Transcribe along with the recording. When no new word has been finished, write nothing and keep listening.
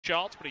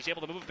Schultz, but he's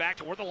able to move it back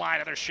toward the line.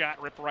 Another shot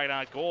ripped right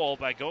on goal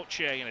by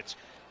Gauthier, and it's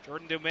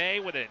Jordan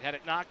Dumais with it. Had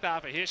it knocked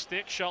off of his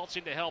stick. Schultz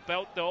in to help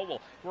out, though.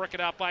 Will work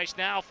it up ice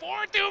now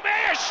for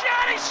Dumais. A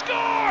shot, he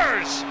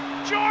scores!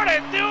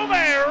 Jordan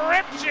Dumais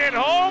rips it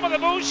home of the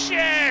Moose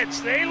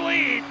Sheds. They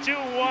lead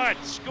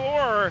 2-1.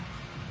 Score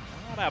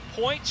on a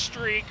point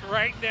streak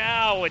right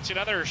now. It's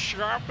another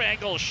sharp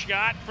angle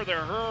shot for the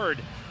Herd.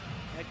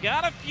 They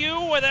got a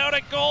few without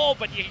a goal,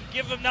 but you can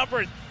give them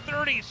number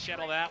 30.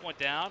 Settle that one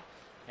down.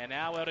 And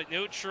now out at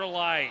neutral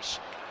ice.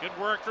 Good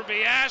work from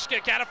Biasca.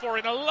 Catafore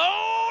in a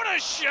load, a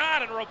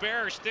shot, and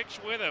Robert sticks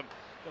with him.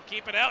 He'll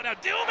keep it out. Now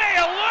Dumais,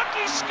 a look,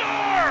 he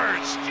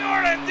scores!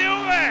 Jordan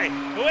Dumais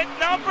with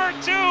number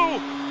 2.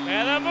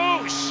 And the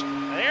Moose,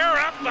 they're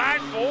up by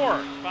 4.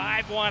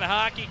 5-1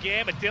 hockey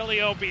game.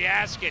 Atilio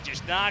Biasca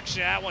just knocks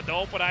that one to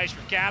open ice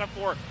for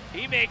Catafore.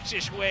 He makes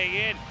his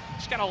way in.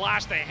 He's kind of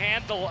lost the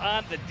handle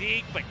on the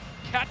deke, but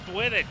cut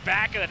with it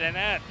back of the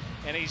net.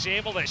 And he's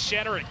able to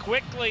center it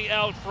quickly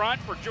out front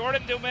for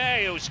Jordan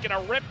Dumais, who's going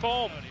to rip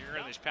home here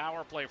in this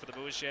power play for the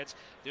Mooseheads.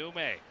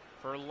 Dumais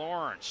for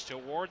Lawrence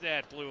toward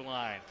that blue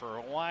line.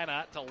 For why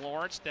not to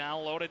Lawrence,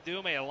 down low to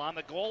Dumais along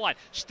the goal line.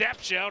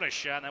 Steps out a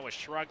shot, and that was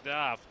shrugged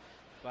off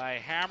by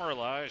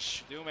Hammerla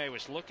as Dumais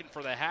was looking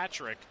for the hat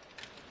trick.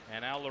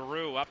 And now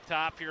LaRue up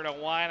top here to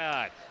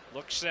Wynot.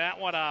 Looks that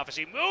one off as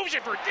he moves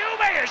it for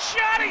Dumais. A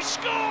shot, he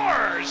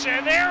scores!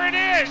 And there it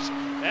is.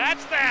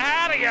 That's the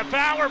Hattie, a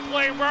power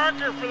play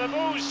marker for the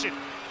Moose. And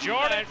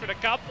Jordan, for a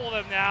couple of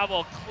them now,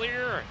 will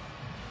clear.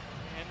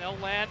 And they'll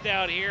land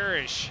out here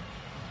as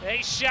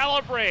they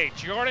celebrate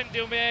Jordan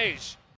Dumais.